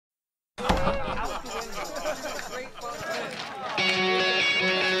Yeah,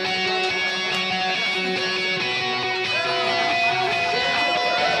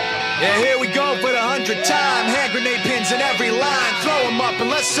 here we go for the 100th time. Hand grenade pins in every line. Throw them up and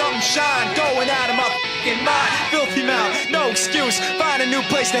let something shine. Going out of my f***ing mind. Filthy mouth, no excuse. Find a new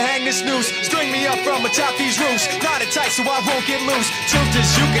place to hang this noose. String me up from atop these roofs. Knot it tight so I won't get loose. Truth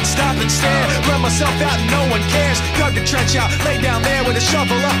is you can stop and stare. Run myself out and no one cares. Dug the trench out, lay down there with a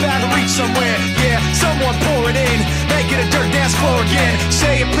shovel up out of reach somewhere. Yeah, someone pour it in. Make it a dirt dance floor again.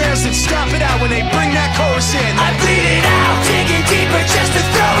 Say your prayers and stop it out when they bring that chorus in. I bleed it out, digging deeper just to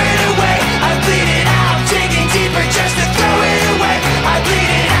throw it away. I bleed it out, digging deeper just to throw it away. I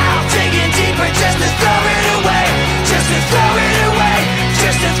bleed it out, digging deeper just to throw it away. Just to throw it away,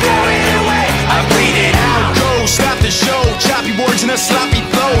 just to throw it away. I bleed it out. Go, stop the show. Choppy words and a sloppy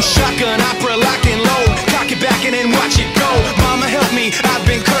flow. Shotgun opera, lock and load. Cock it back and then watch it go. Mama help me, I've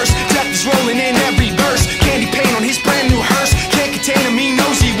been cursed. Death is rolling in every verse. Candy paint on his brand new hearse. Can't contain him, he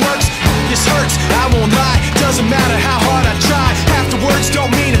knows he works. This hurts, I won't lie. Doesn't matter how hard I try. Half the words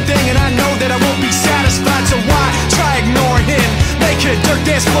don't mean a thing, and I know that I won't be satisfied. So why try ignoring him? Make it a dirt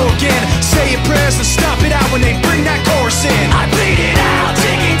dance floor again. Say your prayers and stop it out when they bring that chorus in. I bleed it out,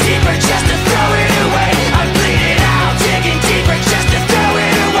 digging deeper just to throw it away. I bleed it out, digging deeper just to throw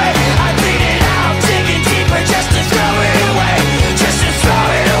it away. I bleed it out, digging deeper just to throw it away. Just to throw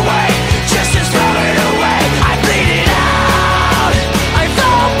it away, just to throw it away. I bleed it out. I've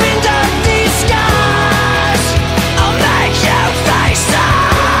opened up these skies. I'll make you face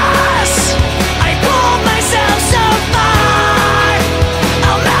us. I pulled myself so far.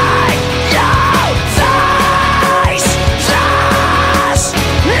 I'll make you face us.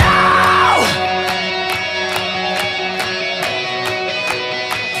 No!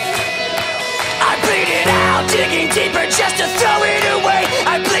 I bleed it out, digging deeper just to throw it away.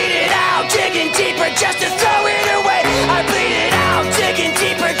 I bleed it out, digging deeper just to